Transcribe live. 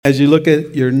As you look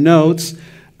at your notes,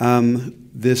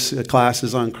 this class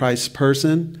is on Christ's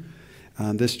person,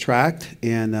 this tract,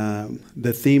 and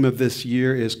the theme of this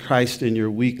year is Christ in your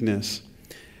weakness.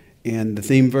 And the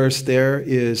theme verse there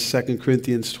is 2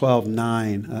 Corinthians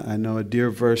 12:9. I know a dear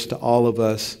verse to all of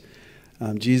us.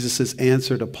 Jesus'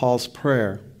 answer to Paul's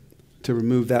prayer to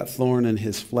remove that thorn in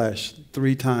his flesh.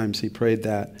 3 times he prayed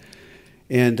that.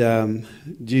 And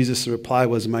Jesus' reply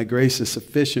was, "My grace is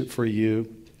sufficient for you,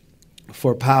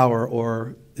 for power,"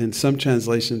 or in some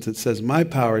translations it says, "My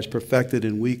power is perfected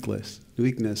in weakness."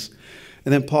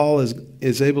 And then Paul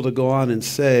is able to go on and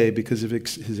say, because of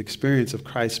his experience of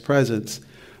Christ's presence,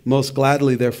 "Most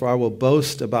gladly, therefore, I will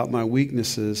boast about my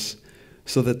weaknesses,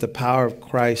 so that the power of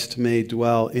Christ may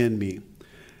dwell in me."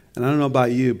 And I don't know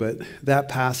about you, but that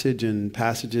passage and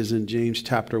passages in James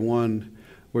chapter 1,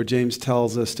 where James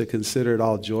tells us to consider it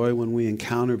all joy when we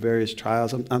encounter various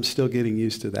trials, I'm still getting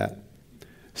used to that.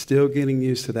 Still getting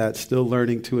used to that, still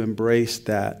learning to embrace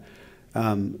that.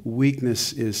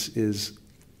 Weakness is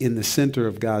in the center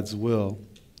of God's will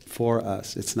for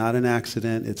us. It's not an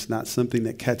accident. It's not something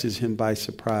that catches him by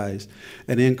surprise.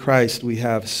 And in Christ, we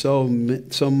have so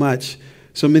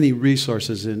many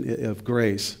resources of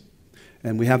grace.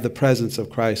 And we have the presence of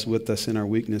Christ with us in our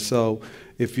weakness. So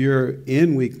if you're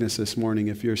in weakness this morning,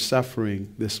 if you're suffering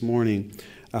this morning,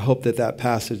 I hope that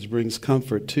passage brings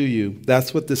comfort to you.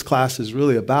 That's what this class is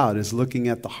really about, is looking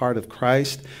at the heart of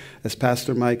Christ. As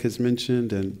Pastor Mike has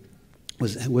mentioned and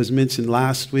was mentioned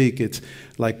last week, it's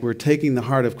like we're taking the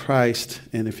heart of Christ,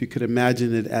 and if you could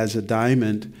imagine it as a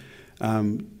diamond,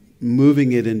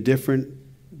 moving it in different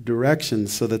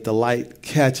directions so that the light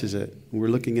catches it. We're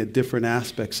looking at different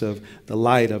aspects of the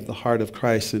light of the heart of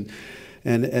Christ.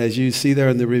 And as you see there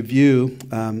in the review,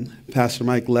 Pastor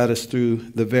Mike led us through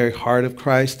the very heart of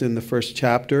Christ in the first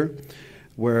chapter,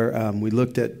 where we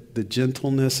looked at the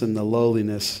gentleness and the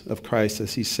lowliness of Christ,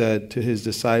 as he said to his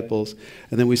disciples.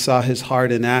 And then we saw his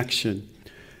heart in action,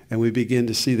 and we begin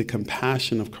to see the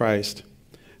compassion of Christ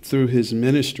through his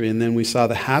ministry. And then we saw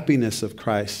the happiness of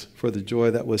Christ for the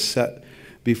joy that was set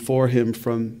before him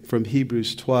from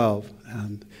Hebrews 12,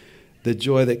 the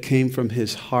joy that came from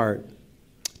his heart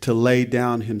to lay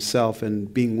down himself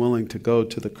and being willing to go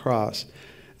to the cross,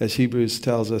 as Hebrews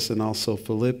tells us, and also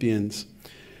Philippians.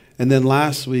 And then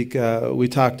last week, we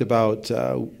talked about,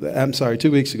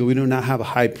 2 weeks ago, we do not have a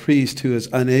high priest who is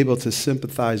unable to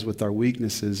sympathize with our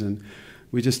weaknesses. And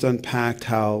we just unpacked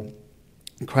how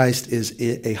Christ is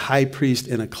a high priest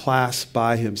in a class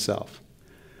by himself,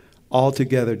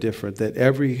 altogether different, that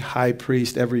every high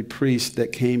priest, every priest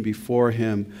that came before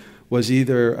him was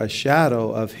either a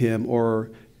shadow of him or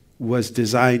was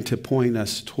designed to point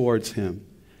us towards him.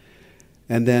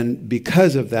 And then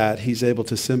because of that, he's able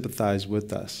to sympathize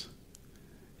with us.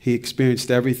 He experienced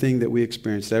everything that we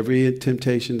experienced, every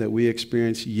temptation that we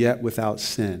experienced, yet without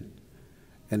sin.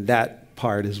 And that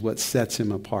part is what sets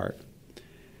him apart.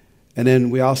 And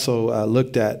then we also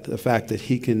looked at the fact that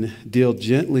he can deal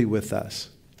gently with us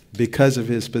because of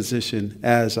his position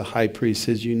as a high priest,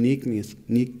 his uniqueness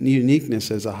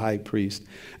as a high priest.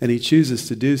 And he chooses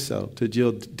to do so, to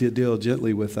deal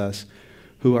gently with us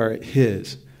who are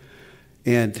his.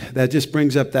 And that just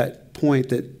brings up that point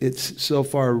that it's so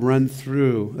far run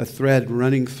through, a thread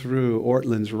running through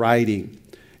Ortlund's writing,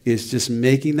 is just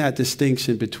making that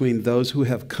distinction between those who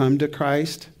have come to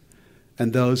Christ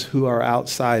and those who are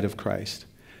outside of Christ.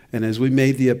 And as we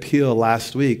made the appeal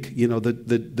last week,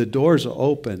 the doors are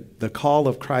open. The call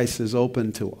of Christ is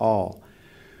open to all.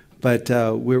 But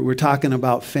we're talking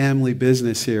about family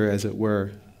business here, as it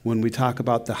were, when we talk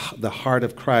about the heart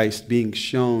of Christ being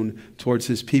shown towards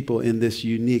his people in this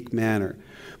unique manner.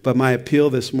 But my appeal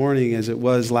this morning, as it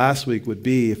was last week, would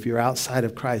be, if you're outside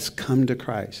of Christ, come to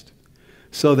Christ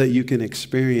so that you can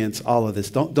experience all of this.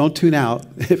 Don't tune out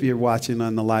if you're watching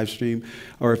on the live stream,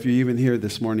 or if you're even here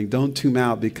this morning. Don't tune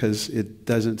out because it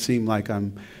doesn't seem like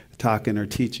I'm talking or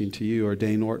teaching to you, or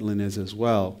Dane Ortlund is as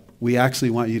well. We actually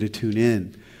want you to tune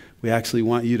in. We actually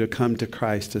want you to come to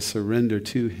Christ, to surrender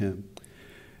to him.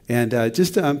 And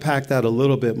just to unpack that a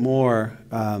little bit more,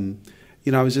 I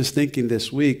was just thinking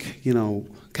this week,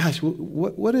 gosh,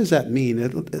 what does that mean?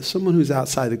 As someone who's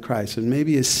outside of Christ and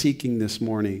maybe is seeking this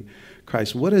morning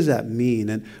Christ, what does that mean?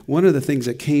 And one of the things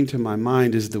that came to my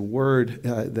mind is the word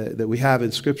that we have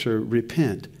in Scripture,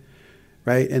 repent,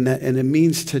 right? And it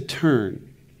means to turn,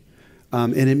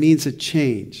 and it means a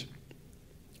change.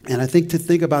 And I think to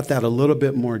think about that a little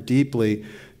bit more deeply,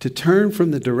 to turn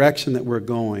from the direction that we're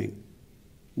going,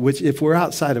 which if we're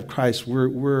outside of Christ,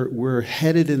 we're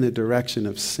headed in the direction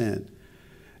of sin.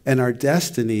 And our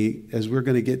destiny, as we're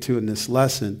going to get to in this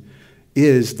lesson,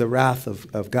 is the wrath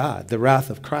of God, the wrath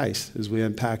of Christ, as we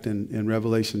unpacked in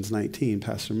Revelations 19,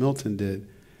 Pastor Milton did.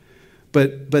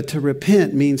 But to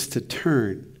repent means to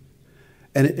turn.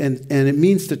 And it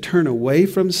means to turn away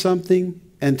from something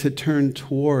and to turn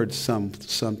towards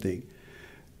something.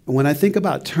 When I think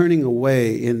about turning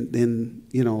away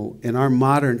in our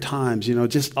modern times,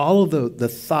 just all of the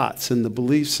thoughts and the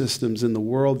belief systems and the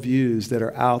worldviews that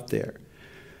are out there,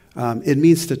 it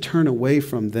means to turn away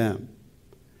from them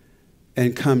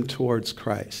and come towards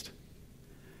Christ.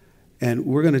 And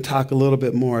we're going to talk a little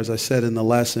bit more, as I said in the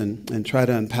lesson, and try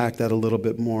to unpack that a little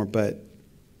bit more. But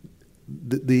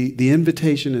the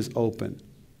invitation is open.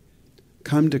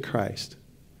 Come to Christ.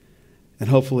 And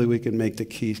hopefully we can make the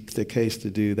case to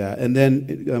do that. And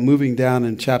then moving down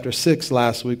in chapter 6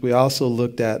 last week, we also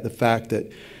looked at the fact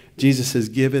that Jesus has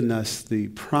given us the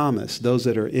promise, those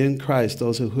that are in Christ,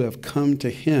 those who have come to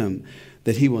him,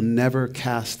 that he will never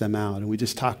cast them out. And we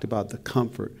just talked about the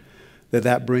comfort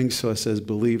that brings to us as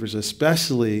believers,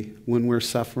 especially when we're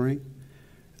suffering.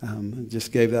 I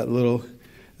just gave that little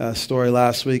story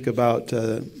last week about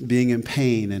being in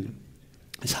pain and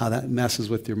it's how that messes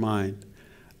with your mind,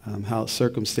 how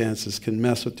circumstances can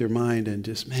mess with your mind and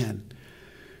just, man,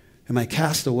 am I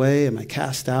cast away? Am I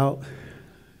cast out?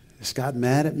 Is God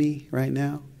mad at me right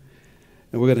now?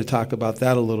 And we're going to talk about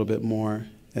that a little bit more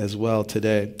as well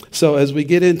today. So as we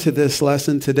get into this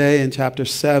lesson today in chapter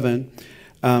 7,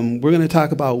 we're going to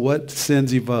talk about what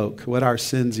sins evoke, what our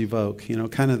sins evoke,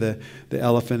 kind of the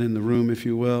elephant in the room, if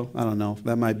you will. I don't know,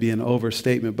 that might be an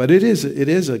overstatement, but it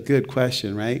is a good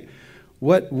question, right?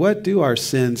 What do our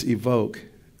sins evoke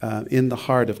in the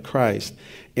heart of Christ?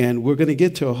 And we're going to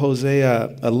get to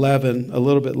Hosea 11 a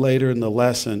little bit later in the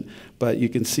lesson, but you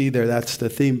can see there that's the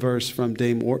theme verse from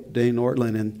Dane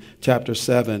Ortlund in chapter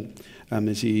 7.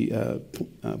 As he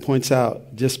points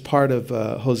out, just part of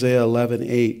Hosea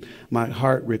 11:8, my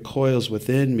heart recoils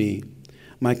within me.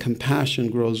 My compassion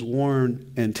grows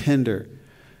worn and tender.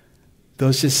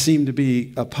 Those just seem to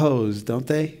be opposed, don't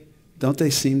they? Don't they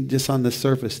seem just on the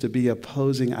surface to be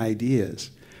opposing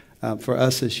ideas for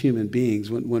us as human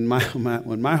beings? When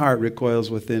my heart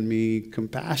recoils within me,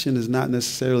 compassion is not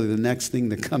necessarily the next thing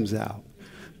that comes out.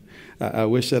 I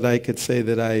wish that I could say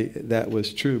that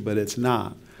was true, but it's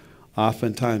not.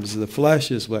 Oftentimes, the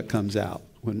flesh is what comes out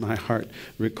when my heart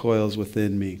recoils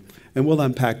within me. And we'll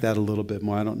unpack that a little bit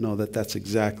more. I don't know that that's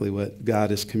exactly what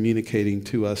God is communicating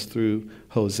to us through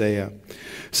Hosea.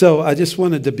 So I just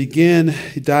wanted to begin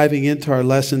diving into our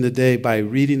lesson today by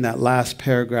reading that last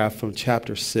paragraph from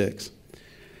chapter 6.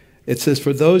 It says,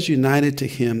 "For those united to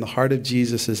him, the heart of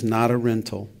Jesus is not a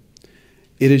rental.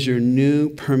 It is your new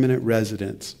permanent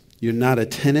residence. You're not a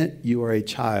tenant, you are a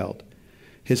child.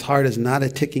 His heart is not a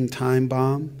ticking time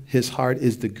bomb. His heart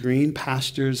is the green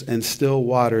pastures and still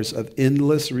waters of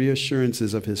endless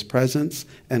reassurances of his presence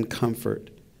and comfort.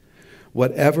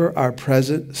 Whatever our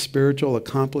present spiritual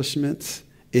accomplishments,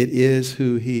 it is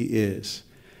who he is."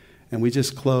 And we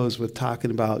just close with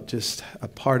talking about just a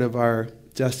part of our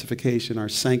justification, our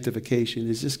sanctification,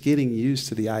 is just getting used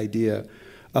to the idea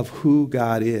of who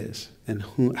God is and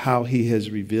how he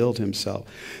has revealed himself.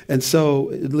 And so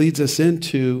it leads us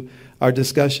into our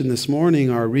discussion this morning,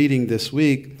 our reading this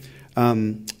week.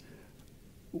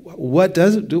 What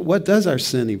does our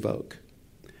sin evoke?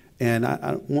 And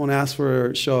I won't ask for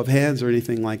a show of hands or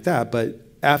anything like that, but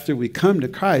after we come to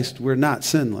Christ, we're not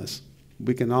sinless.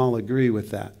 We can all agree with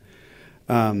that.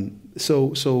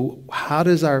 So how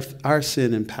does our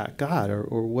sin impact God,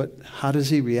 or how does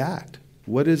he react?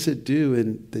 What does it do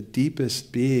in the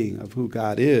deepest being of who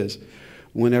God is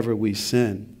whenever we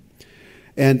sin?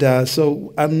 And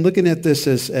so I'm looking at this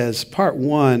as part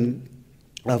one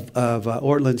of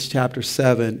Ortlund's chapter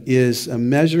 7 is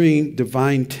measuring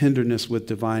divine tenderness with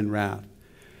divine wrath.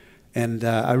 And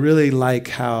I really like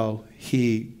how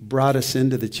he brought us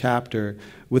into the chapter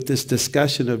with this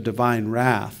discussion of divine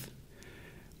wrath,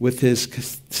 with his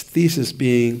thesis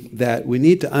being that we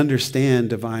need to understand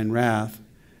divine wrath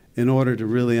in order to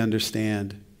really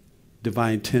understand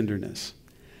divine tenderness.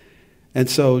 And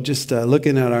so just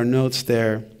looking at our notes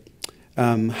there,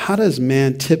 how does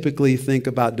man typically think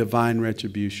about divine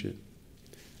retribution?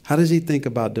 How does he think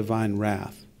about divine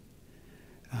wrath?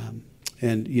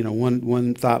 And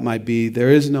one thought might be, there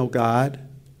is no God,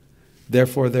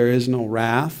 therefore there is no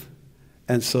wrath,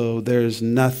 and so there's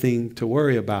nothing to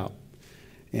worry about.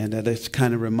 And that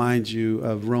kind of reminds you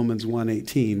of Romans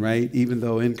 1:18, right? Even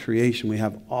though in creation we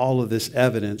have all of this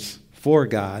evidence for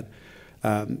God,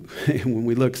 when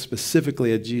we look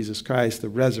specifically at Jesus Christ, the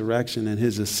resurrection and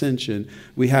his ascension,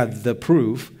 we have the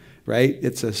proof, right?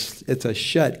 It's a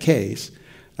shut case.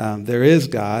 There is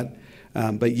God,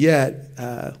 but yet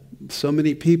so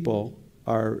many people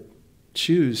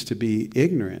choose to be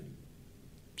ignorant,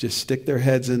 just stick their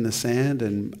heads in the sand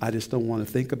and I just don't want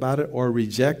to think about it, or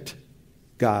reject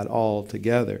God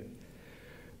altogether.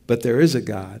 But there is a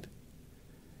God,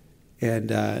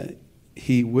 and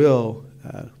he will,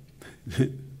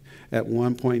 at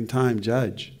one point in time,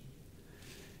 judge.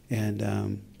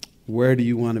 And where do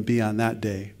you want to be on that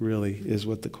day, really, is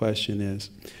what the question is.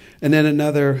 And then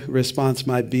another response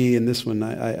might be, and this one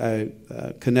I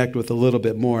connect with a little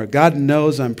bit more. God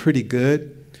knows I'm pretty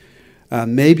good,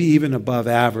 maybe even above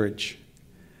average.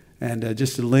 And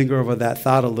just to linger over that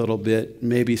thought a little bit,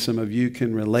 maybe some of you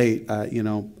can relate. I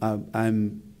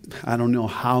don't know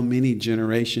how many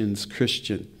generations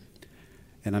Christian.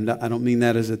 And I don't mean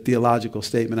that as a theological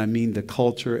statement. I mean the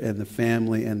culture and the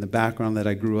family and the background that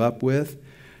I grew up with.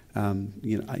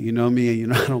 You know me,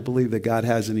 and I don't believe that God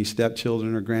has any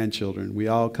stepchildren or grandchildren. We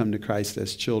all come to Christ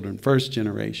as children, first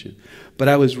generation. But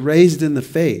I was raised in the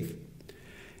faith.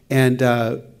 And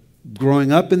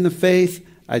growing up in the faith,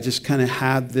 I just kind of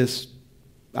had this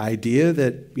idea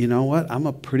that, you know what, I'm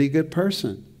a pretty good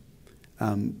person.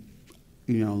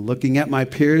 Looking at my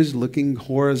peers, looking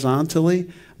horizontally,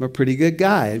 I'm a pretty good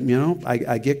guy.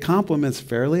 I get compliments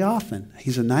fairly often.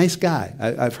 He's a nice guy.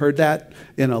 I've heard that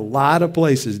in a lot of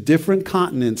places, different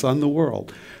continents on the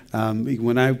world.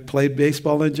 When I played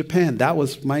baseball in Japan, that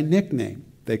was my nickname.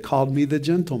 They called me the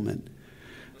gentleman.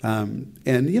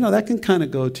 That can kind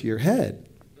of go to your head.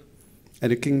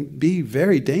 And it can be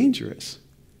very dangerous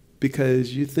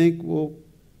because you think, well,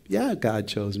 yeah, God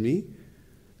chose me.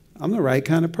 I'm the right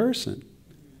kind of person.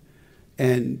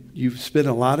 And you've spent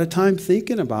a lot of time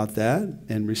thinking about that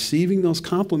and receiving those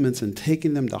compliments and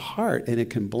taking them to heart, and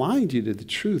it can blind you to the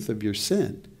truth of your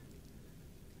sin.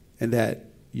 And that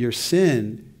your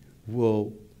sin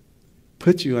will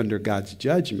put you under God's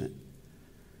judgment.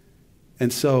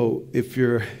 And so if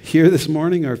you're here this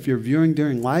morning or if you're viewing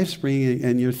during LifeSpring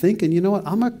and you're thinking, you know what,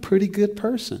 I'm a pretty good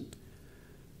person.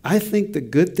 I think the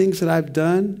good things that I've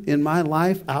done in my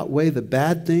life outweigh the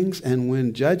bad things. And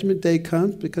when judgment day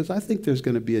comes, because I think there's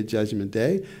going to be a judgment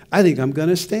day, I think I'm going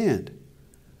to stand.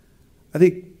 I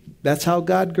think that's how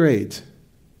God grades,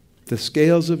 the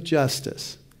scales of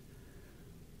justice.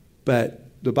 But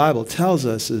the Bible tells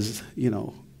us is,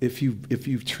 if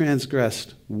you've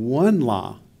transgressed one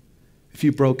law, if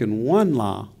you've broken one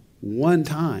law one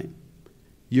time,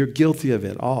 you're guilty of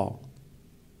it all.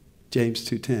 James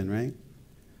 2:10, right?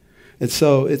 And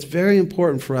so it's very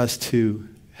important for us to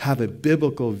have a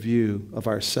biblical view of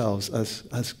ourselves,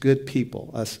 us good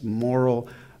people, us moral,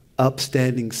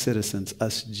 upstanding citizens,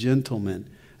 us gentlemen,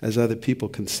 as other people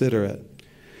consider it.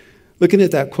 Looking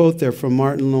at that quote there from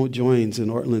Martin Lloyd-Jones in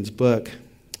Ortlund's book,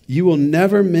 you will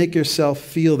never make yourself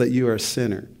feel that you are a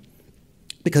sinner,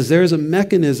 because there is a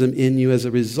mechanism in you as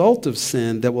a result of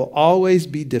sin that will always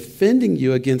be defending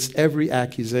you against every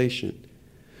accusation.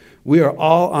 We are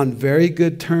all on very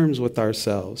good terms with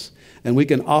ourselves, and we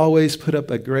can always put up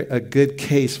a good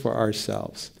case for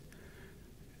ourselves.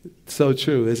 So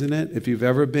true, isn't it? If you've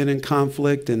ever been in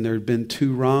conflict and there have been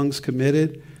two wrongs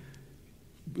committed,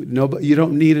 you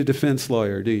don't need a defense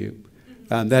lawyer, do you?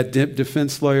 That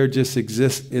defense lawyer just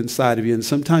exists inside of you. And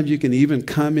sometimes you can even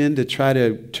come in to try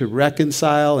to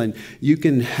reconcile, and you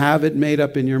can have it made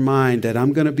up in your mind that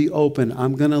I'm going to be open,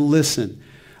 I'm going to listen.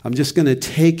 I'm just going to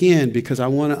take in because I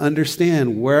want to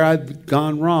understand where I've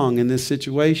gone wrong in this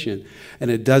situation. And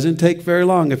it doesn't take very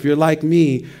long, if you're like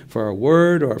me, for a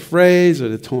word or a phrase or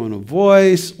the tone of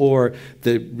voice or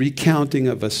the recounting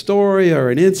of a story or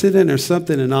an incident or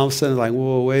something, and all of a sudden like,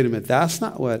 whoa, wait a minute, that's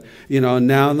not what,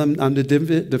 now I'm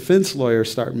the defense lawyer,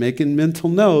 start making mental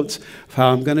notes of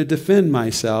how I'm going to defend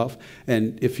myself.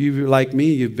 And if you're like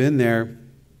me, you've been there,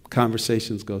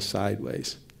 conversations go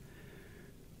sideways.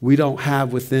 We don't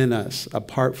have within us,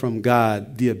 apart from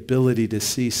God, the ability to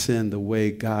see sin the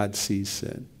way God sees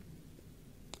sin.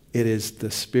 It is the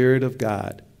Spirit of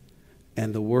God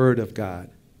and the Word of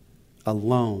God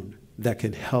alone that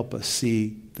can help us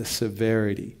see the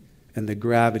severity and the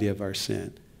gravity of our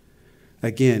sin.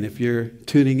 Again, if you're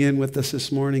tuning in with us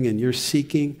this morning and you're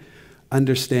seeking,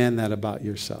 understand that about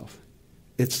yourself.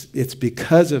 It's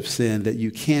because of sin that you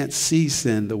can't see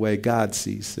sin the way God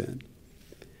sees sin.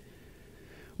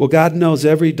 Well, God knows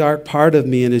every dark part of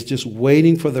me and is just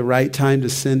waiting for the right time to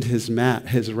send his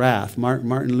wrath.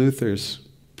 Martin Luther's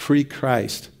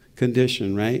pre-Christ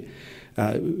condition, right?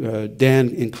 Dan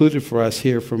included for us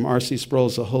here from R.C.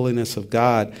 Sproul's The Holiness of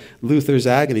God, Luther's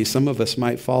agony. Some of us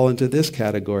might fall into this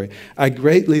category. I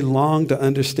greatly long to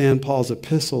understand Paul's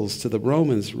epistles to the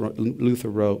Romans, Luther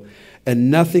wrote,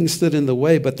 and nothing stood in the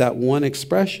way but that one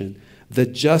expression, the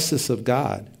justice of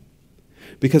God.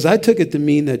 Because I took it to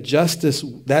mean that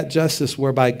justice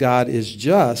whereby God is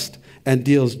just and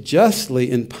deals justly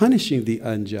in punishing the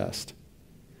unjust.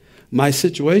 My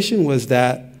situation was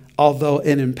that although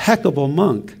an impeccable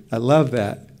monk, I love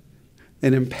that,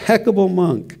 an impeccable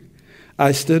monk,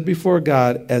 I stood before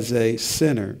God as a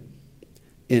sinner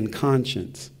in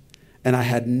conscience, and I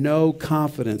had no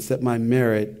confidence that my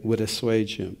merit would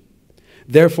assuage him.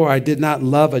 Therefore, I did not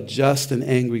love a just and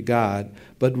angry God,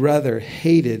 but rather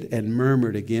hated and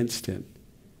murmured against him.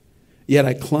 Yet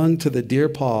I clung to the dear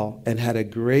Paul and had a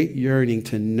great yearning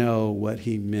to know what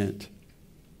he meant.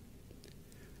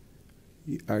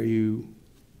 Are you,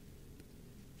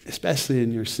 especially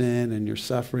in your sin and your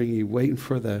suffering, you waiting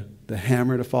for the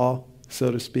hammer to fall,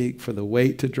 so to speak, for the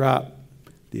weight to drop,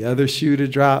 the other shoe to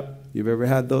drop? You've ever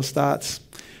had those thoughts?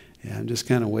 Yeah, I'm just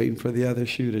kind of waiting for the other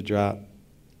shoe to drop.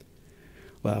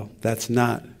 Well, that's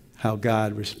not how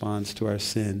God responds to our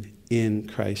sin in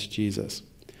Christ Jesus.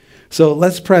 So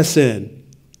let's press in.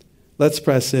 Let's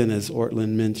press in, as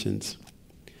Ortlund mentions.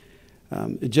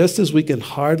 Just as we can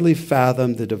hardly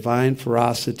fathom the divine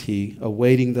ferocity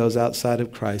awaiting those outside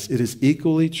of Christ, it is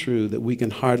equally true that we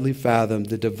can hardly fathom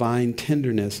the divine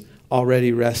tenderness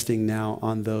already resting now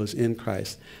on those in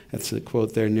Christ. That's a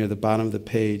quote there near the bottom of the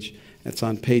page. That's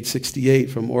on page 68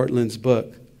 from Ortlund's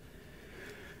book.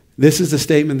 This is the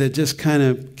statement that just kind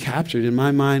of captured, in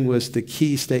my mind, was the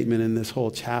key statement in this whole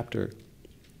chapter.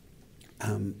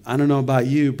 I don't know about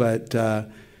you, but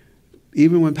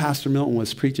even when Pastor Milton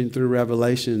was preaching through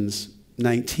Revelations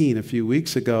 19 a few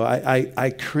weeks ago,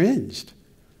 I cringed.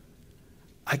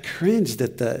 I cringed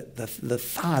at the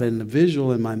thought and the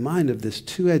visual in my mind of this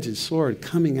two-edged sword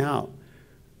coming out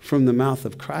from the mouth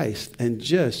of Christ, and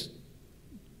just,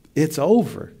 it's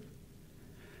over.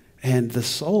 And the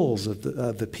souls of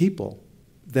the people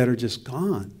that are just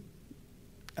gone.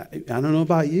 I don't know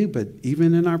about you, but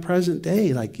even in our present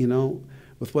day, like, you know,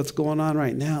 with what's going on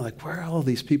right now, like, where are all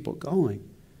these people going?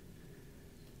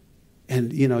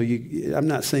 And, you know, I'm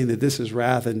not saying that this is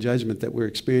wrath and judgment that we're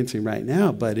experiencing right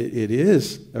now, but it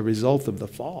is a result of the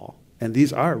fall. And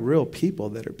these are real people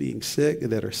that are being sick,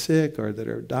 or that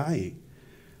are dying.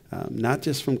 Not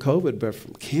just from COVID, but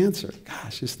from cancer.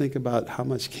 Gosh, just think about how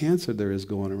much cancer there is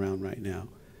going around right now.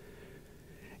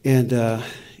 And,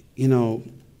 you know,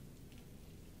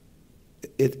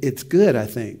 it's good, I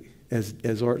think, as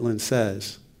Ortlund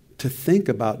says, to think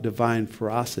about divine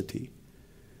ferocity,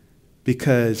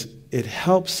 because it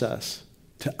helps us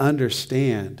to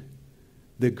understand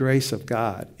the grace of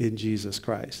God in Jesus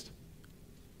Christ,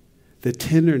 the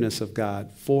tenderness of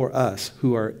God for us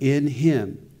who are in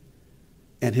him,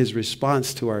 and his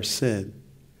response to our sin,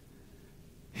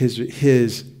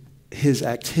 his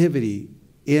activity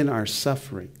in our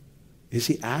suffering. Is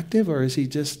he active, or is he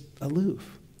just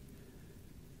aloof?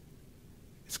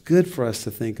 It's good for us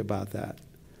to think about that.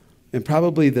 And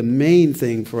probably the main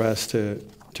thing for us to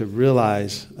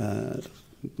realize,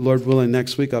 Lord willing,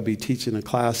 next week I'll be teaching a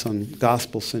class on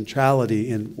gospel centrality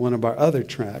in one of our other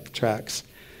tracks.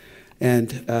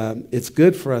 And it's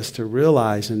good for us to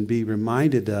realize and be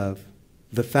reminded of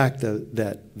the fact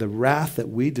that the wrath that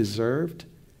we deserved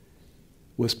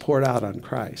was poured out on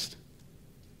Christ.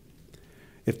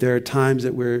 If there are times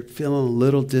that we're feeling a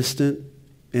little distant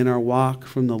in our walk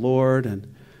from the Lord,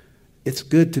 and it's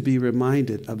good to be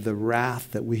reminded of the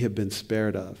wrath that we have been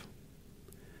spared of.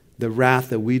 The wrath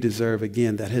that we deserve,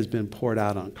 again, that has been poured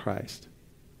out on Christ.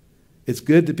 It's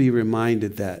good to be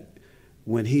reminded that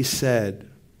when he said,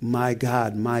 my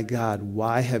God,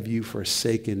 why have you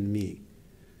forsaken me?"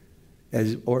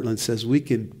 As Ortlund says, we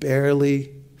can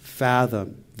barely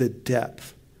fathom the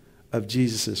depth of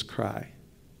Jesus' cry.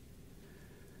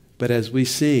 But as we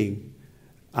sing,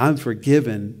 I'm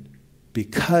forgiven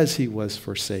because he was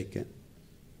forsaken.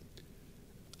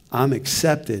 I'm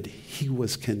accepted. He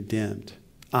was condemned.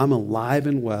 I'm alive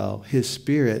and well. His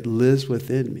spirit lives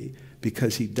within me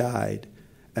because he died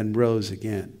and rose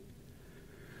again.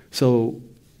 So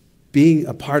being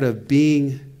a part of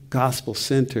being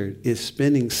gospel-centered is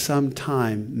spending some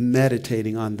time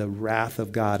meditating on the wrath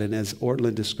of God. And as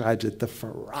Ortlund describes it, the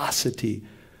ferocity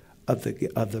of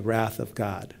the wrath of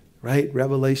God. Right?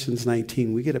 Revelations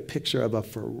 19, we get a picture of a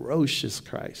ferocious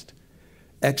Christ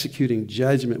executing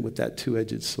judgment with that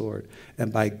two-edged sword.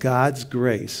 And by God's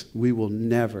grace, we will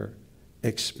never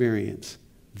experience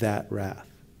that wrath.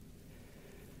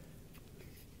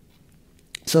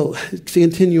 So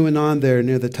continuing on there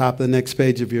near the top of the next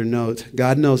page of your note,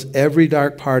 God knows every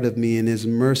dark part of me and is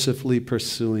mercifully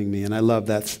pursuing me. And I love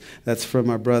that's from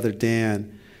our brother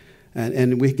Dan.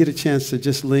 And we get a chance to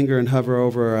just linger and hover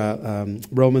over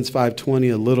Romans 5:20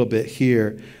 a little bit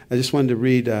here. I just wanted to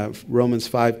read Romans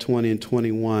 5:20 and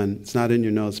 21. It's not in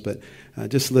your notes, but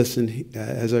just listen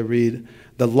as I read.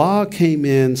 The law came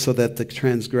in so that the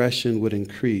transgression would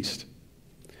increase.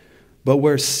 But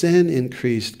where sin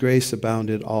increased, grace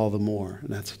abounded all the more. And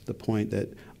that's the point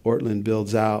that Ortlund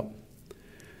builds out.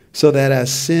 So that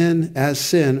as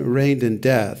sin reigned in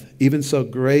death, even so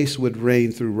grace would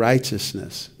reign through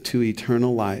righteousness to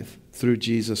eternal life through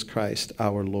Jesus Christ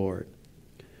our Lord.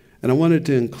 And I wanted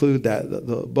to include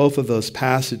that both of those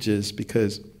passages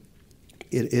because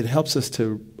it helps us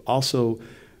to also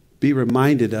be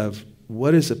reminded of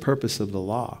what is the purpose of the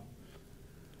law.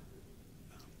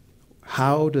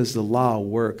 How does the law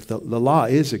work? The law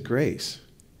is a grace.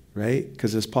 Right?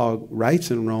 Because as Paul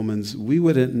writes in Romans, we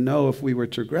wouldn't know if we were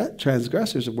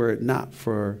transgressors were it not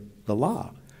for the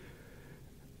law.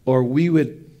 Or we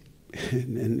would,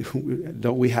 and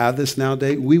don't we have this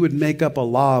nowadays? We would make up a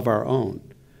law of our own.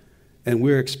 And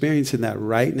we're experiencing that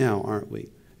right now, aren't we?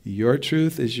 Your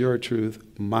truth is your truth.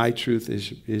 My truth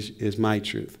is my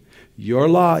truth. Your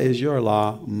law is your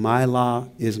law. My law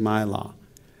is my law.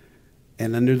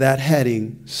 And under that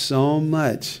heading, so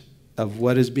much of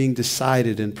what is being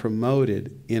decided and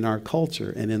promoted in our culture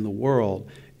and in the world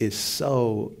is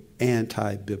so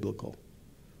anti-biblical.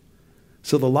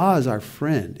 So the law is our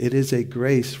friend. It is a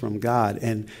grace from God.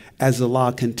 And as the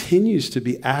law continues to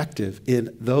be active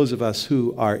in those of us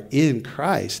who are in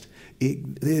Christ,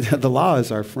 the law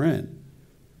is our friend.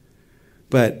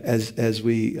 But as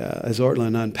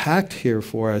Ortlund unpacked here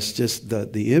for us, just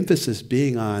the emphasis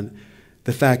being on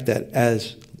the fact that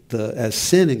as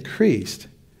sin increased,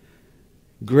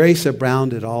 grace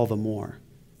abounded all the more.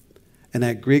 And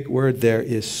that Greek word there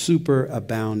is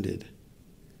superabounded.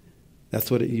 That's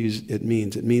what it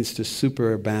means. It means to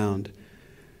superabound.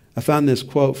 I found this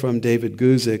quote from David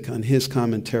Guzik on his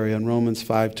commentary on Romans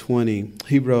 5:20.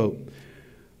 He wrote,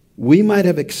 "We might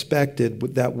have expected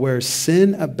that where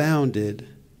sin abounded,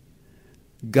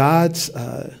 God's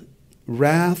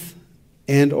wrath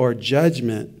and or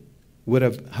judgment would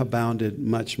have abounded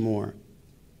much more.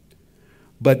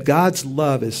 But God's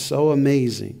love is so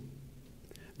amazing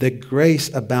that grace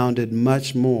abounded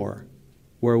much more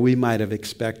where we might have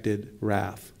expected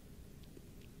wrath."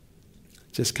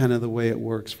 Just kind of the way it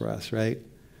works for us, right?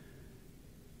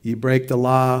 You break the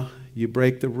law, you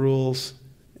break the rules,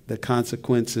 the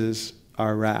consequences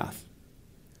are wrath.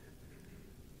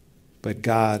 But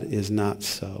God is not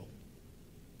so.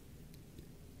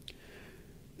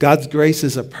 God's grace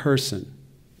is a person,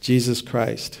 Jesus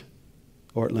Christ.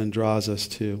 Ortlund draws us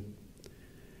to.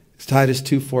 It's Titus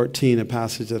 2:14, a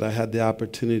passage that I had the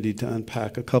opportunity to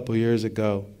unpack a couple years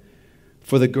ago.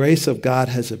 "For the grace of God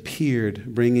has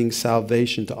appeared, bringing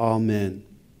salvation to all men,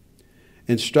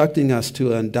 instructing us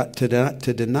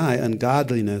to deny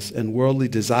ungodliness and worldly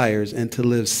desires and to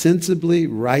live sensibly,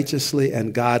 righteously,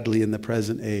 and godly in the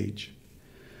present age,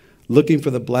 looking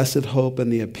for the blessed hope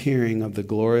and the appearing of the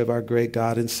glory of our great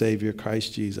God and Savior,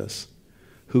 Christ Jesus,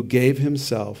 who gave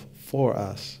himself for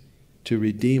us to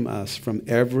redeem us from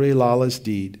every lawless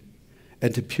deed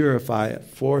and to purify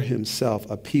for himself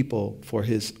a people for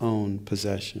his own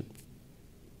possession."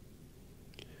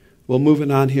 Well,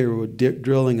 moving on here, we're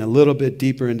drilling a little bit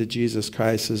deeper into Jesus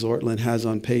Christ, as Ortlund has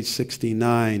on page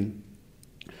 69.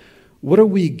 What are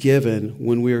we given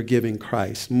when we are giving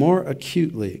Christ? More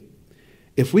acutely,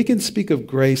 if we can speak of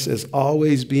grace as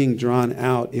always being drawn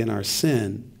out in our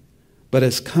sin, but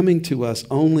as coming to us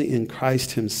only in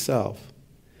Christ himself,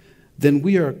 then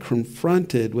we are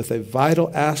confronted with a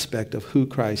vital aspect of who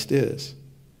Christ is.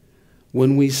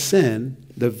 When we sin,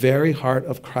 the very heart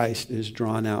of Christ is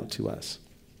drawn out to us.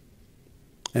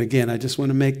 And again, I just want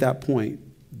to make that point.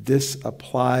 This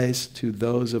applies to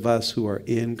those of us who are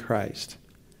in Christ.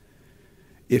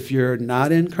 If you're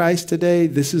not in Christ today,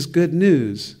 this is good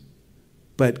news.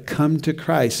 But come to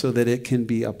Christ so that it can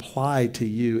be applied to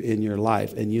you in your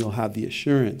life, and you'll have the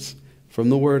assurance from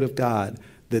the Word of God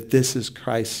that this is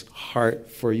Christ's heart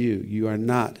for you. You are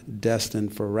not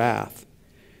destined for wrath.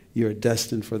 You are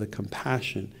destined for the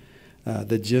compassion,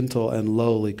 the gentle and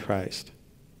lowly Christ.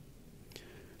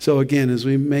 So again, as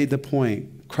we made the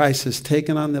point, Christ has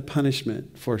taken on the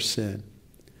punishment for sin.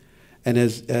 And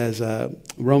as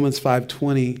Romans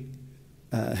 5:20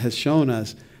 has shown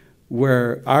us,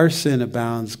 where our sin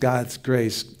abounds, God's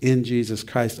grace in Jesus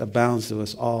Christ abounds to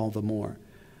us all the more.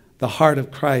 The heart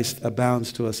of Christ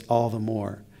abounds to us all the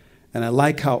more. And I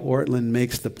like how Ortlund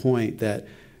makes the point that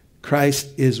Christ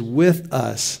is with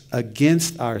us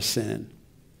against our sin,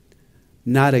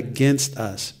 not against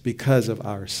us because of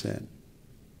our sin.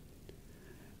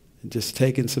 And just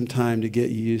taking some time to get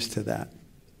used to that.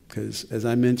 Because as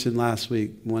I mentioned last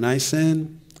week, when I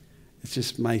sin, it's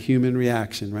just my human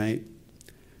reaction, right?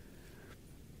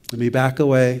 Let me back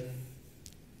away.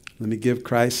 Let me give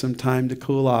Christ some time to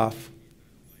cool off.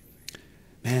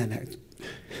 Man,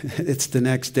 it's the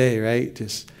next day, right?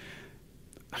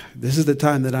 This is the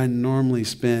time that I normally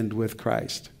spend with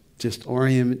Christ, just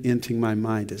orienting my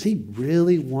mind. Does he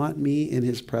really want me in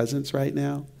his presence right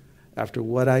now after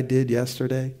what I did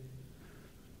yesterday?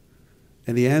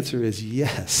 And the answer is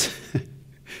yes.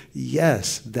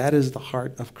 Yes, that is the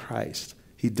heart of Christ.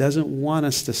 He doesn't want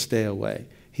us to stay away.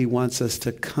 He wants us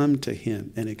to come to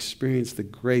him and experience the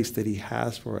grace that he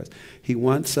has for us. He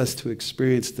wants us to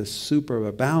experience the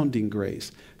superabounding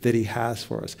grace that he has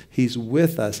for us. He's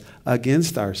with us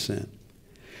against our sin.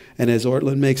 And as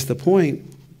Ortlund makes the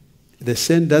point, the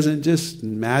sin doesn't just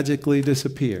magically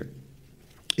disappear.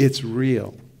 It's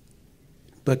real.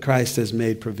 But Christ has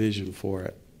made provision for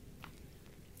it.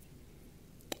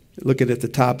 Looking at the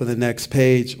top of the next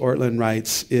page, Ortlund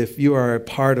writes, if you are a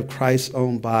part of Christ's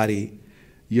own body,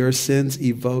 your sins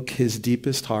evoke his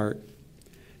deepest heart,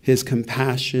 his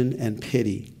compassion and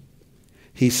pity.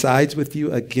 He sides with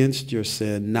you against your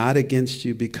sin, not against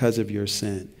you because of your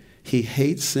sin. He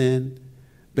hates sin,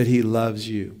 but he loves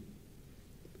you.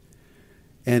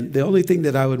 And the only thing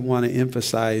that I would want to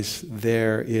emphasize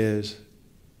there is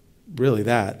really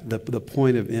that. The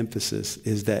point of emphasis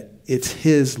is that it's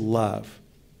his love.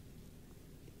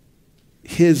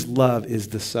 His love is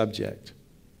the subject.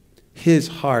 His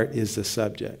heart is the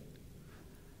subject.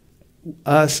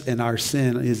 Us and our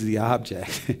sin is the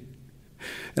object.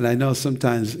 And I know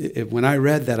sometimes when I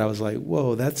read that, I was like,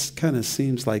 whoa, that's kind of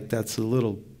seems like that's a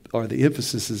little, or the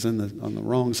emphasis is on the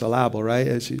wrong syllable, right?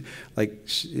 It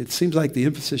seems like the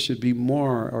emphasis should be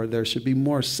more, or there should be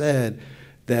more said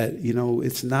that,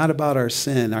 it's not about our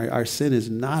sin. Our sin is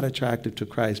not attractive to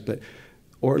Christ. But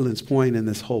Ortlund's point in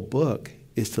this whole book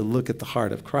is to look at the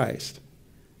heart of Christ.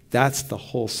 That's the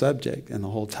whole subject and the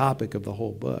whole topic of the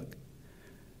whole book.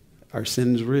 Our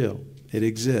sin is real. It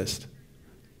exists.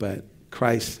 But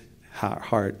Christ's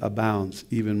heart abounds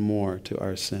even more to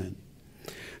our sin.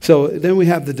 So then we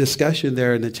have the discussion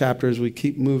there in the chapter as we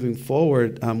keep moving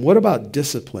forward. What about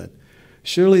discipline?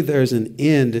 Surely there's an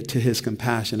end to his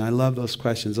compassion. I love those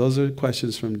questions. Those are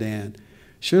questions from Dan.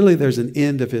 Surely there's an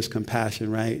end of his compassion,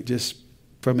 right? Just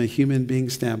from a human being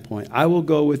standpoint. I will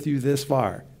go with you this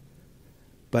far,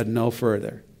 but no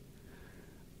further.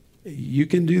 You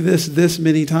can do this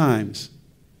many times,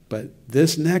 but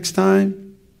this next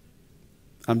time,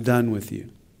 I'm done with you.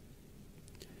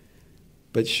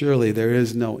 But surely there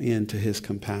is no end to his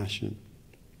compassion.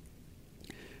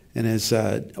 And as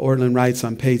Ortlund writes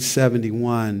on page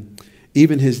 71,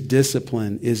 even his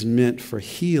discipline is meant for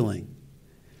healing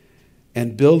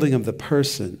and building of the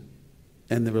person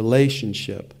and the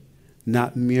relationship,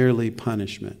 not merely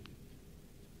punishment.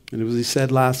 And as we said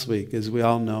last week, as we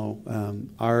all know,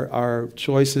 our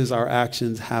choices, our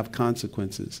actions have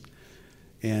consequences.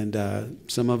 And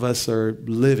some of us are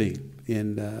living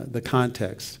in the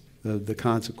context of the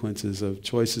consequences of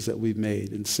choices that we've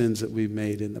made and sins that we've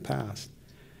made in the past.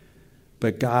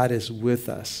 But God is with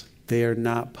us. They are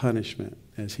not punishment,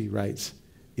 as he writes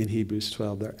in Hebrews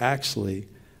 12. They're actually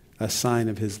a sign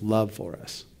of his love for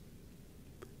us.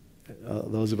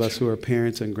 Those of us who are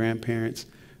parents and grandparents,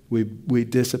 we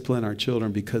discipline our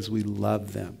children because we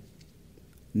love them,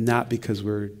 not because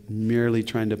we're merely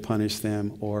trying to punish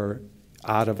them or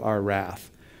out of our wrath.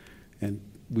 And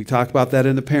we talk about that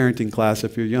in the parenting class.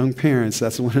 If you're young parents,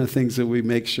 that's one of the things that we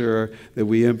make sure that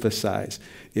we emphasize.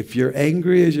 If you're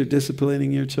angry as you're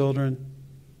disciplining your children,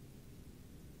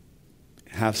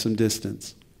 have some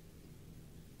distance.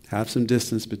 Have some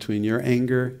distance between your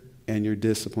anger and your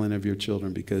discipline of your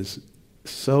children, because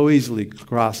so easily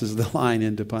crosses the line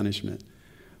into punishment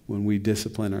when we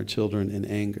discipline our children in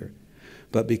anger.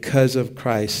 But because of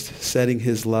Christ setting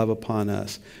his love upon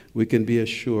us, we can be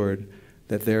assured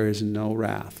that there is no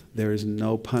wrath, there is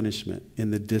no punishment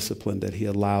in the discipline that he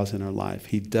allows in our life.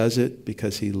 He does it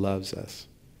because he loves us.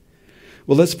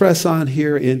 Well, let's press on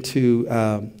here into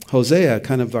Hosea,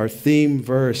 kind of our theme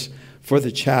verse for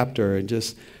the chapter, and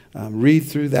just read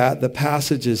through that. The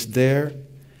passage is there.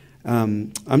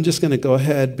 I'm just going to go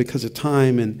ahead because of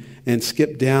time and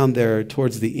skip down there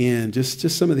towards the end. Just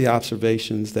some of the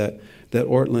observations that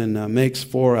Ortlund makes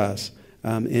for us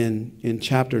in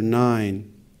chapter 9.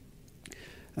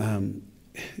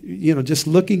 Just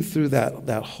looking through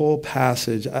that whole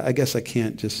passage, I guess I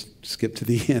can't just skip to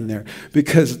the end there,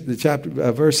 because the chapter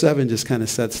verse 7 just kind of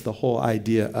sets the whole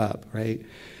idea up, right?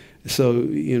 So,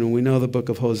 we know the book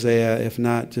of Hosea. If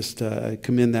not, just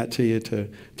commend that to you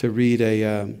to read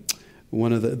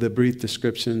one of the brief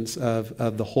descriptions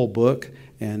of the whole book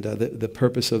and the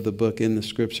purpose of the book in the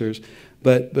scriptures.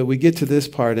 But we get to this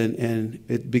part and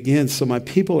it begins, so my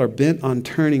people are bent on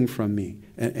turning from me.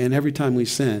 And every time we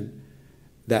sin,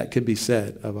 that could be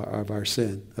said of our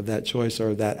sin, of that choice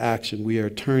or that action. We are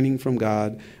turning from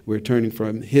God. We're turning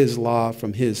from his law,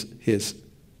 from his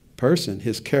person,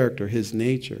 his character, his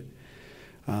nature.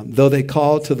 Though they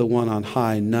call to the one on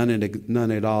high,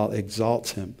 none at all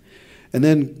exalts him. And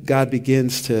then God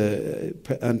begins to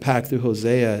unpack through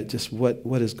Hosea just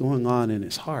what is going on in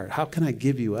his heart. How can I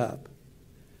give you up,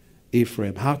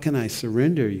 Ephraim? How can I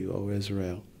surrender you, O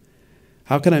Israel?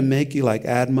 How can I make you like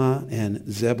Admah and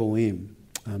Zeboim?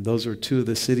 Those are two of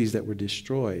the cities that were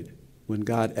destroyed when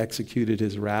God executed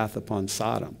his wrath upon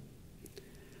Sodom.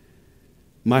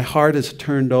 My heart is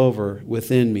turned over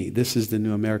within me. This is the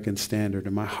New American Standard.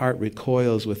 And my heart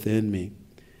recoils within me.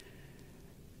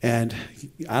 And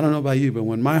I don't know about you, but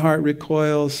when my heart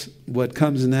recoils, what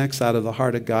comes next out of the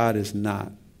heart of God is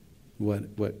not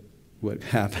what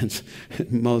happens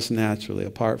most naturally,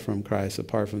 apart from Christ,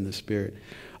 apart from the Spirit.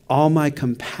 All my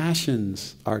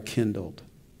compassions are kindled.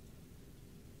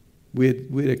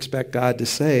 We'd expect God to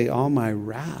say, all my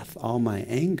wrath, all my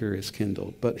anger is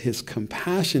kindled, but his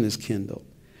compassion is kindled.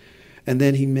 And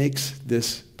then he makes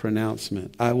this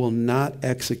pronouncement: I will not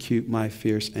execute my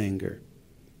fierce anger.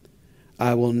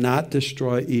 I will not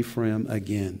destroy Ephraim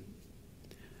again.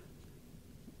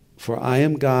 For I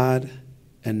am God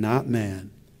and not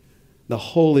man, the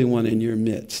Holy One in your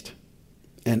midst,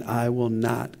 and I will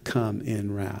not come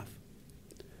in wrath.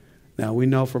 Now we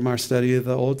know from our study of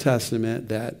the Old Testament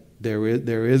that there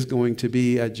is going to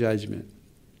be a judgment,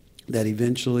 that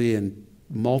eventually in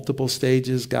multiple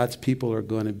stages God's people are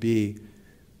going to be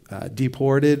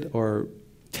deported or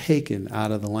taken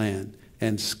out of the land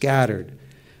and scattered,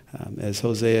 as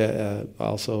Hosea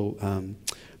also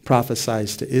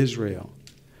prophesies to Israel.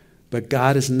 But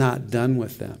God is not done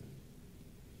with them.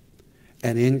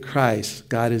 And in Christ,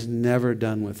 God is never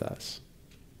done with us.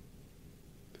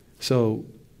 So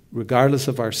regardless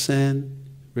of our sin,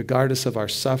 regardless of our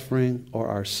suffering or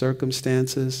our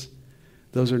circumstances,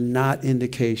 those are not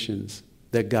indications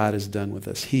that God is done with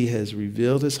us. He has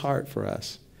revealed his heart for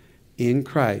us. In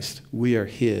Christ, we are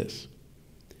his.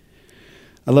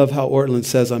 I love how Ortlund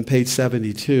says on page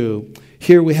 72,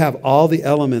 here we have all the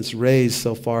elements raised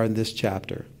so far in this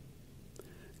chapter.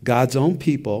 God's own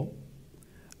people,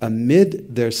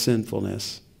 amid their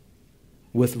sinfulness,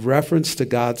 with reference to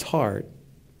God's heart,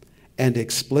 and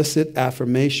explicit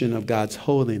affirmation of God's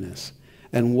holiness.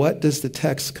 And what does the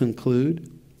text conclude?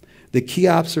 The key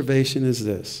observation is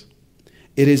this: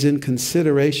 it is in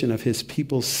consideration of his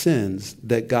people's sins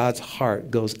that God's heart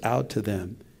goes out to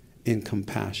them in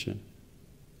compassion.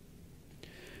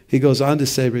 He goes on to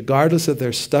say, regardless of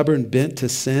their stubborn bent to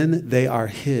sin, they are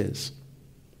his.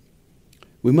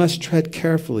 We must tread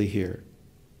carefully here.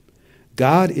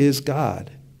 God is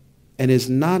God and is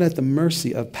not at the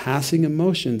mercy of passing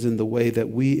emotions in the way that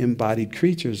we embodied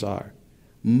creatures are,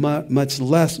 much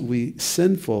less we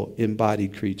sinful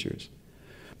embodied creatures.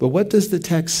 But what does the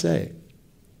text say?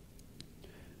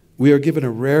 We are given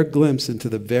a rare glimpse into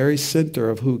the very center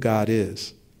of who God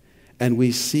is, and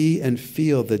we see and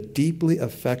feel the deeply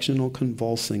affectional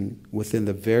convulsing within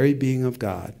the very being of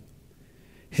God.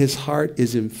 His heart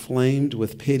is inflamed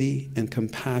with pity and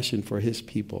compassion for his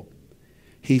people.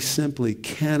 He simply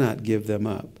cannot give them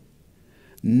up.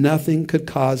 Nothing could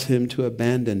cause him to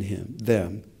abandon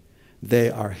them. They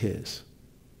are his.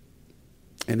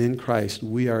 And in Christ,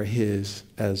 we are his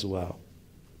as well.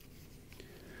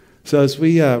 So as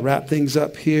we wrap things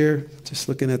up here, just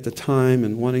looking at the time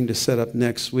and wanting to set up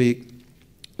next week,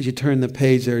 as you turn the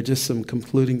page, there are just some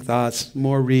concluding thoughts,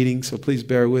 more reading, so please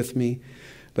bear with me.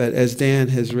 But as Dan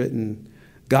has written,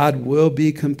 God will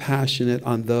be compassionate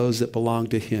on those that belong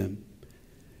to him.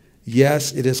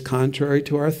 Yes, it is contrary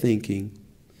to our thinking,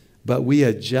 but we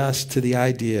adjust to the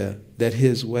idea that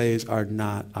his ways are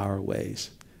not our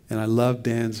ways. And I love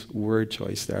Dan's word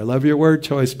choice there. I love your word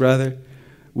choice, brother.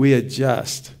 We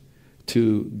adjust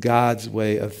to God's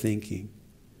way of thinking.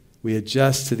 We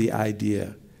adjust to the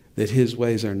idea that his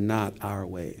ways are not our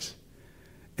ways.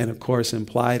 And of course,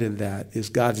 implied in that is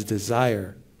God's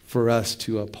desire for us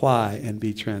to apply and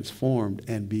be transformed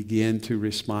and begin to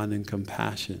respond in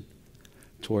compassion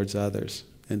towards others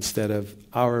instead of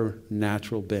our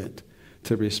natural bent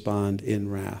to respond in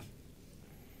wrath.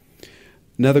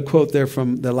 Another quote there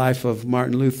from the life of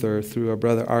Martin Luther through our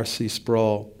brother R.C.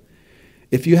 Sproul.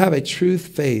 If you have a true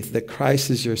faith that Christ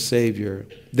is your Savior,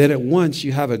 then at once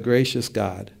you have a gracious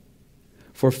God.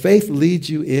 For faith leads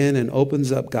you in and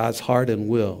opens up God's heart and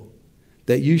will.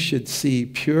 that you should see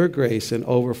pure grace and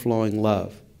overflowing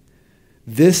love.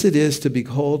 This it is to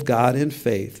behold God in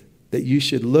faith, that you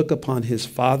should look upon his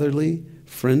fatherly,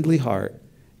 friendly heart,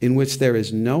 in which there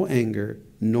is no anger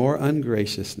nor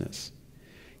ungraciousness.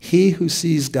 He who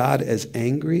sees God as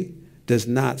angry does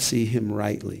not see him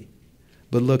rightly,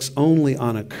 but looks only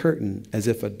on a curtain as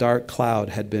if a dark cloud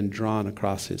had been drawn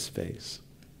across his face.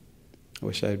 I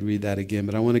wish I'd read that again,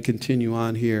 but I want to continue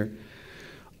on here.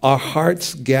 Our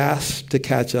hearts gasp to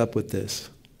catch up with this.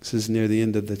 This is near the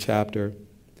end of the chapter.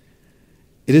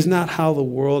 It is not how the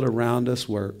world around us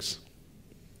works.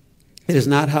 It is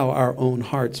not how our own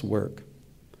hearts work.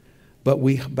 But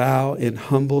we bow in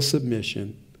humble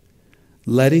submission,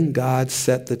 letting God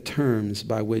set the terms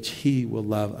by which he will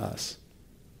love us.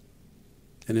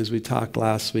 And as we talked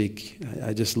last week,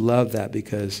 I just love that,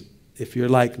 because if you're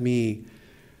like me,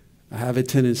 I have a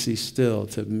tendency still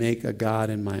to make a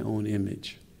God in my own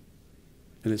image.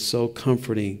 And it's so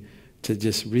comforting to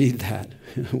just read that.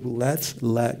 Let's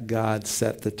let God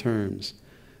set the terms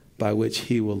by which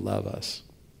he will love us.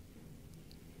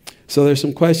 So there's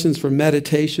some questions for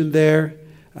meditation there.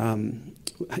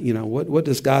 What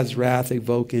does God's wrath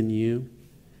evoke in you?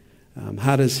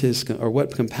 What does his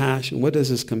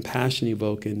compassion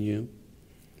evoke in you?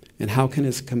 And how can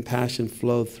his compassion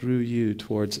flow through you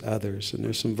towards others? And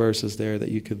there's some verses there that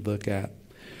you could look at.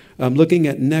 Looking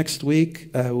at next week,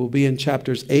 we'll be in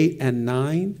chapters 8 and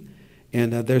 9.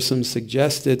 And there's some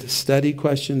suggested study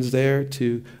questions there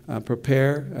to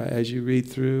prepare as you read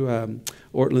through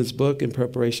Ortland's book in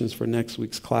preparations for next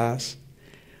week's class.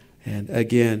 And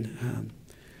again,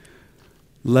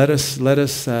 let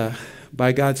us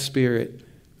by God's Spirit,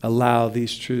 allow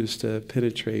these truths to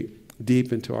penetrate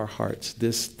deep into our hearts.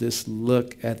 This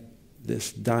look at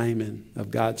this diamond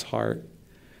of God's heart,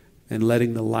 and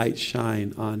letting the light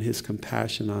shine on his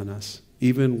compassion on us,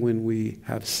 even when we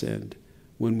have sinned,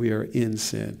 when we are in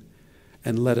sin.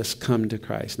 And let us come to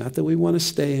Christ. Not that we want to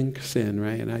stay in sin,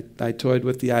 right? And I toyed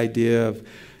with the idea of,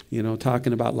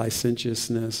 talking about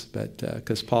licentiousness, but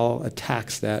because Paul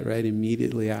attacks that right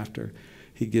immediately after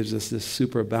he gives us this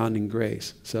superabounding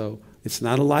grace. So it's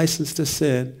not a license to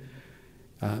sin.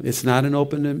 It's not an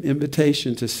open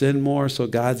invitation to sin more so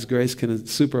God's grace can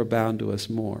superabound to us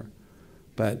more.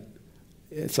 But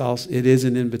it is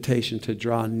an invitation to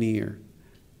draw near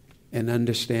and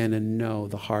understand and know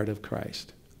the heart of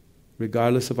Christ.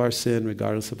 Regardless of our sin,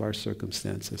 regardless of our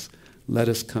circumstances, let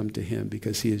us come to him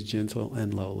because he is gentle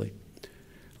and lowly.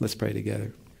 Let's pray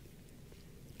together.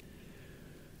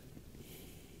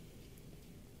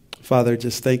 Father,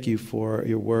 just thank you for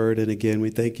your word. And again, we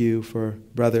thank you for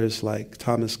brothers like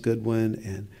Thomas Goodwin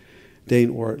and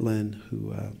Dane Ortland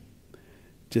who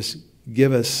just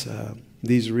give us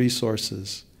these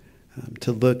resources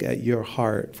to look at your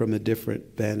heart from a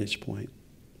different vantage point.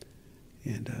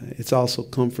 And it's also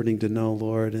comforting to know,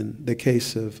 Lord, in the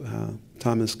case of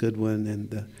Thomas Goodwin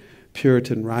and the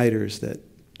Puritan writers, that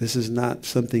this is not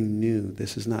something new.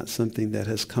 This is not something that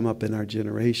has come up in our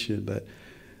generation, but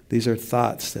these are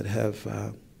thoughts that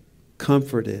have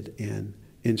comforted and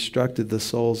instructed the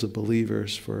souls of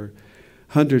believers for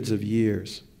hundreds of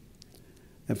years.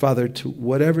 And Father, to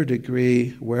whatever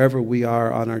degree, wherever we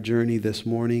are on our journey this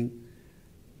morning,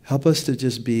 help us to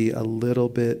just be a little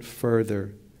bit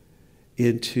further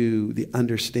into the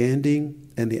understanding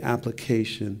and the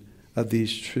application of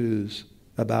these truths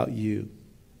about you.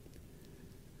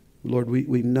 Lord,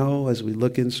 we know as we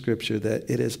look in Scripture that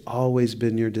it has always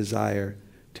been your desire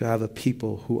to have a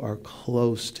people who are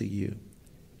close to you.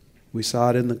 We saw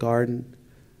it in the garden.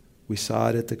 We saw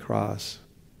it at the cross.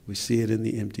 We see it in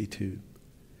the empty tomb.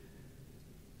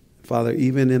 Father,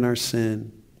 even in our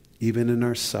sin, even in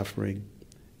our suffering,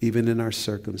 even in our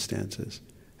circumstances,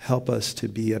 help us to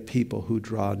be a people who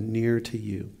draw near to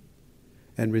you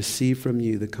and receive from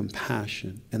you the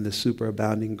compassion and the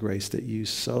superabounding grace that you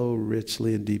so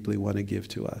richly and deeply want to give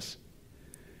to us.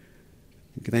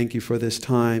 Thank you for this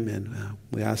time, and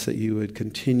we ask that you would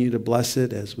continue to bless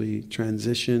it as we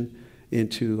transition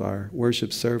into our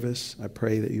worship service. I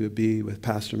pray that you would be with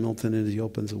Pastor Milton as he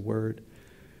opens a word.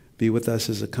 Be with us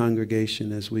as a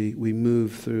congregation as we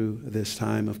move through this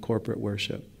time of corporate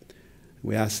worship.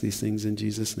 We ask these things in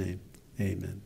Jesus' name. Amen.